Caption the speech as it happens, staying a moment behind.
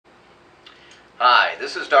Hi,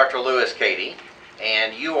 this is Dr. Lewis Cady,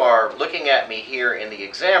 and you are looking at me here in the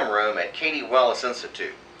exam room at Cady Wellness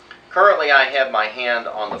Institute. Currently, I have my hand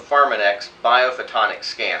on the Pharmanex Biophotonic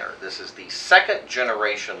Scanner. This is the second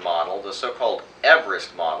generation model, the so-called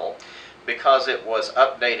Everest model, because it was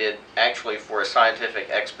updated actually for a scientific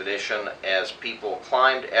expedition as people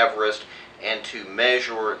climbed Everest and to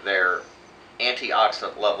measure their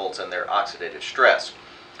antioxidant levels and their oxidative stress.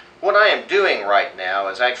 What I am doing right now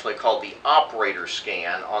is actually called the operator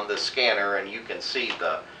scan on the scanner, and you can see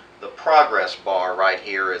the progress bar right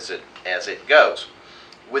here as it goes.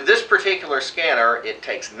 With this particular scanner, it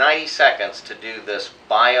takes 90 seconds to do this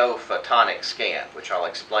biophotonic scan, which I'll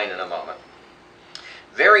explain in a moment.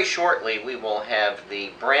 Very shortly, we will have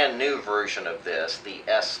the brand new version of this, the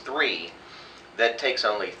S3, that takes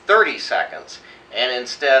only 30 seconds, and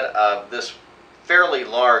instead of this fairly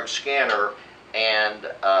large scanner and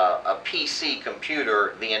a PC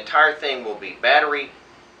computer, the entire thing will be battery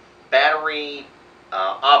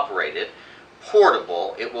operated,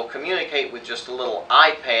 portable. It will communicate with just a little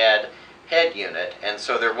iPad head unit, and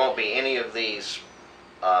so there won't be any of these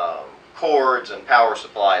cords and power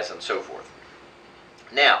supplies and so forth.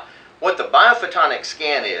 Now, what the biophotonic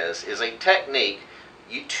scan is a technique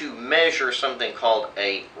to measure something called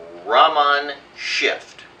a Raman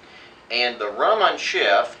shift. And the Raman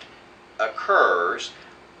shift occurs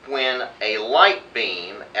when a light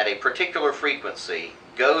beam at a particular frequency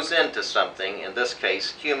goes into something, in this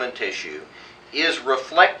case human tissue, is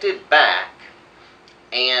reflected back,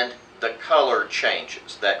 and the color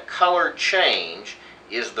changes. That color change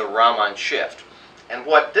is the Raman shift. And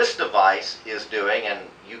what this device is doing, and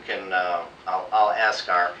you can, I'll ask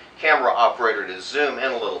our camera operator to zoom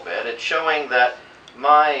in a little bit, it's showing that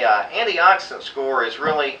my antioxidant score is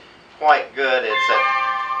really quite good. It's at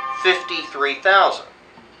 53,000.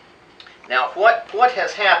 Now what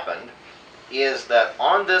has happened is that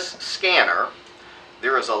on this scanner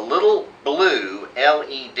there is a little blue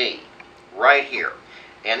LED right here,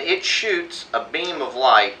 and it shoots a beam of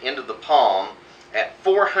light into the palm at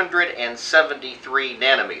 473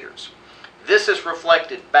 nanometers. This is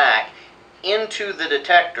reflected back into the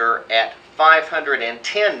detector at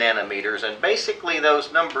 510 nanometers, and basically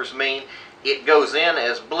those numbers mean it goes in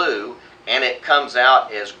as blue and it comes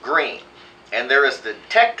out as green. And there is the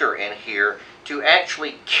detector in here to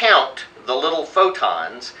actually count the little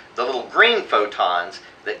photons, the little green photons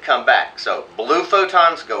that come back. So blue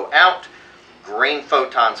photons go out, green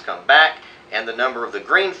photons come back, and the number of the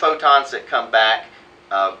green photons that come back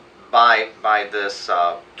by this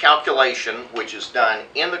calculation, which is done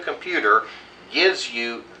in the computer, gives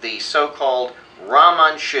you the so-called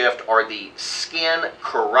Raman shift, or the skin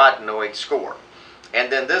carotenoid score. And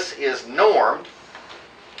then this is normed,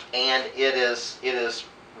 and it is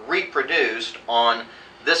reproduced on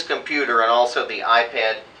this computer and also the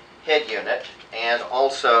iPad head unit, and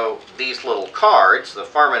also these little cards, the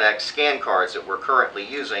Pharmanex scan cards that we're currently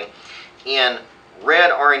using, in red,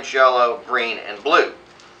 orange, yellow, green, and blue.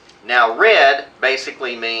 Now, red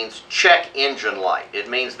basically means check engine light. It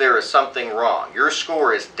means there is something wrong. Your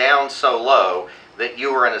score is down so low that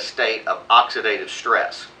you are in a state of oxidative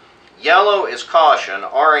stress. Yellow is caution,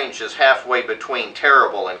 orange is halfway between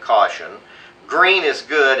terrible and caution, green is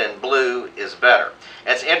good, and blue is better.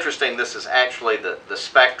 It's interesting, this is actually the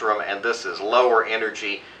spectrum, and this is lower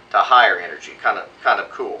energy to higher energy, kind of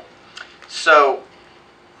cool. So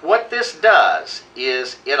what this does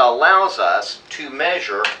is it allows us to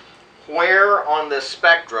measure where on this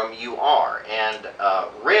spectrum you are, and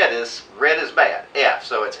red is bad, F,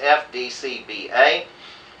 so it's F, D, C, B, A.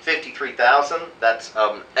 53,000, that's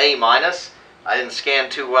A minus. I didn't scan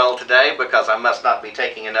too well today because I must not be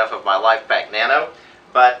taking enough of my LifePak Nano,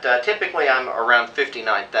 but typically I'm around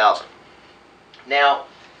 59,000. Now,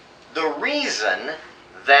 the reason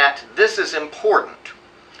that this is important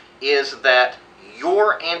is that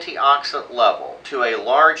your antioxidant level, to a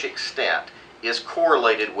large extent, is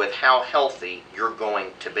correlated with how healthy you're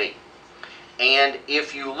going to be. And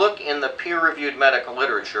if you look in the peer-reviewed medical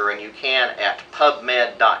literature, and you can at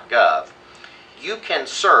pubmed.gov, you can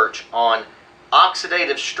search on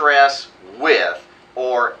oxidative stress with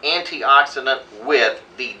or antioxidant with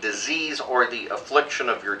the disease or the affliction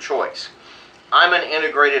of your choice. I'm an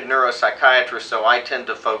integrated neuropsychiatrist, so I tend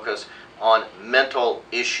to focus on mental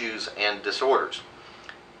issues and disorders.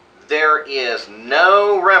 There is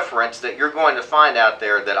no reference that you're going to find out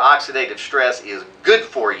there that oxidative stress is good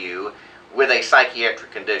for you with a psychiatric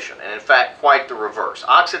condition, and in fact quite the reverse.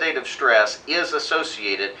 Oxidative stress is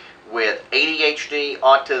associated with ADHD,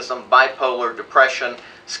 autism, bipolar, depression,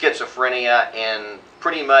 schizophrenia, and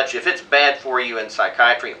pretty much, if it's bad for you in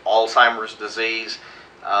psychiatry, Alzheimer's disease,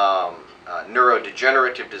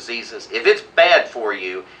 neurodegenerative diseases. If it's bad for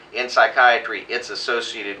you in psychiatry, it's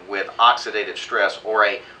associated with oxidative stress or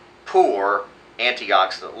a poor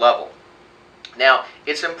antioxidant level. Now,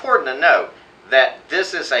 it's important to note that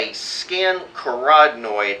this is a skin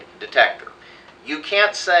carotenoid detector. You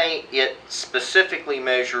can't say it specifically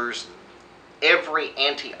measures every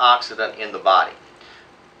antioxidant in the body,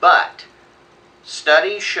 but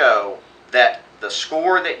studies show that the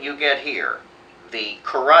score that you get here, the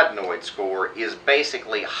carotenoid score, is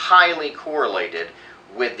basically highly correlated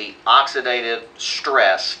with the oxidative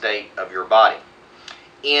stress state of your body.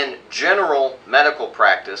 In general medical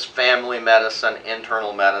practice, family medicine,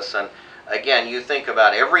 internal medicine, again, you think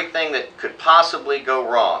about everything that could possibly go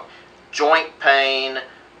wrong. Joint pain,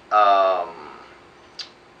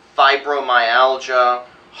 fibromyalgia,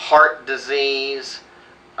 heart disease,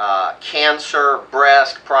 cancer,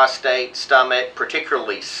 breast, prostate, stomach,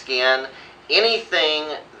 particularly skin,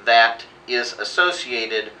 anything that is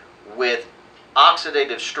associated with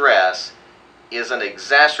oxidative stress is an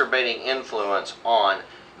exacerbating influence on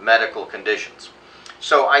medical conditions.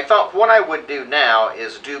 So I thought what I would do now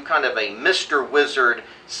is do kind of a Mr. Wizard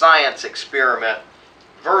science experiment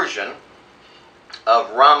version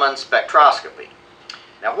of Raman spectroscopy.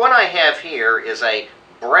 Now what I have here is a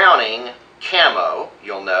Browning camo,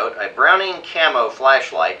 you'll note, a Browning camo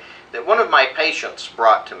flashlight that one of my patients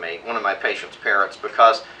brought to me, one of my patient's parents,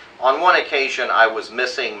 because on one occasion I was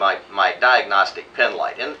missing my diagnostic pen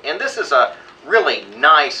light. And this is a really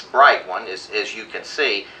nice bright one, as you can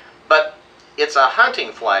see, but it's a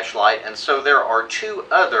hunting flashlight, and so there are two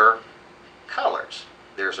other colors.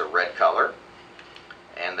 There's a red color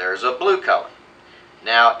and there's a blue color.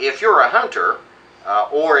 Now if you're a hunter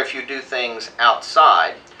or if you do things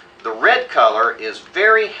outside, the red color is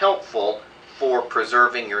very helpful for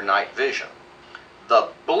preserving your night vision. The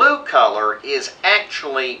blue color is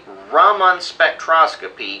actually Raman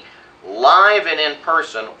spectroscopy live and in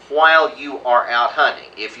person while you are out hunting.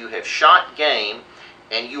 If you have shot game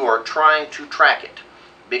and you are trying to track it,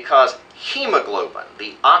 because hemoglobin,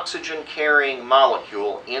 the oxygen carrying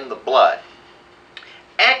molecule in the blood,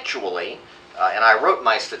 actually, and I wrote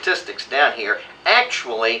my statistics down here,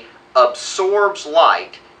 actually absorbs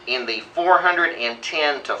light in the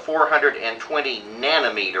 410 to 420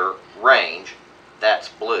 nanometer range. That's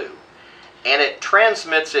blue. And it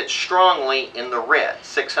transmits it strongly in the red,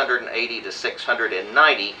 680 to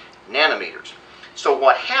 690 nanometers. So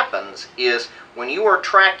what happens is when you are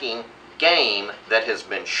tracking game that has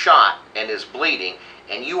been shot and is bleeding,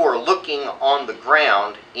 and you are looking on the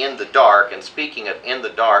ground in the dark, and speaking of in the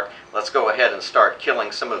dark, let's go ahead and start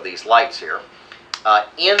killing some of these lights here.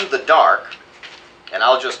 In the dark, and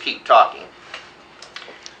I'll just keep talking,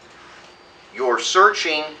 you're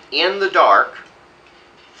searching in the dark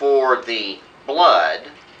for the blood.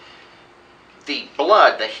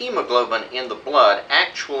 The hemoglobin in the blood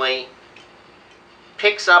actually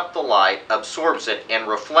picks up the light, absorbs it, and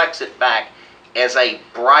reflects it back as a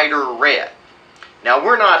brighter red. Now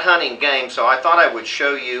we're not hunting game, so I thought I would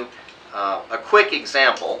show you a quick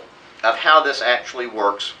example of how this actually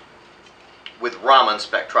works with Raman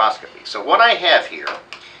spectroscopy. So what I have here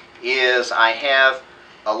is I have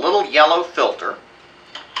a little yellow filter,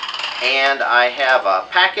 and I have a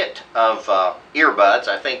packet of earbuds.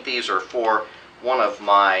 I think these are for one of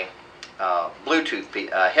my Bluetooth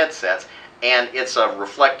headsets, and it's a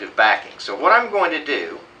reflective backing. So what I'm going to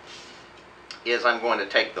do is I'm going to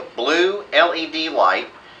take the blue LED light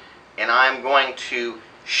and I'm going to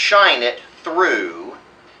shine it through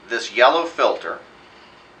this yellow filter,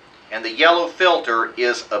 and the yellow filter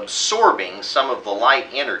is absorbing some of the light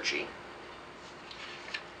energy,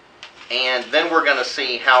 and then we're going to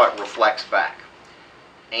see how it reflects back.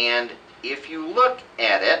 And if you look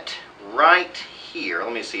at it right here,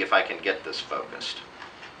 let me see if I can get this focused.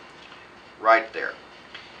 Right there.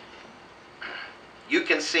 You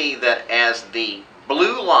can see that as the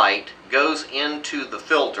blue light goes into the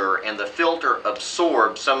filter and the filter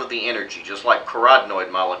absorbs some of the energy, just like carotenoid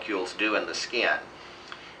molecules do in the skin,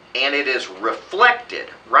 and it is reflected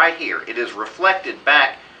right here. It is reflected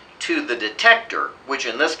back to the detector, which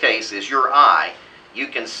in this case is your eye. You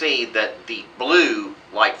can see that the blue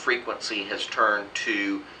light frequency has turned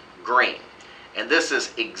to green. And this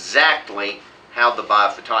is exactly how the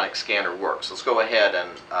biophotonic scanner works. Let's go ahead and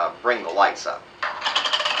bring the lights up.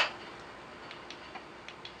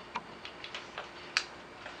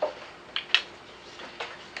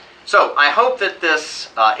 So I hope that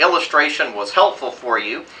this illustration was helpful for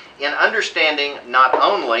you in understanding not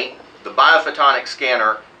only the biophotonic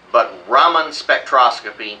scanner, but Raman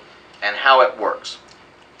spectroscopy and how it works.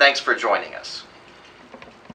 Thanks for joining us.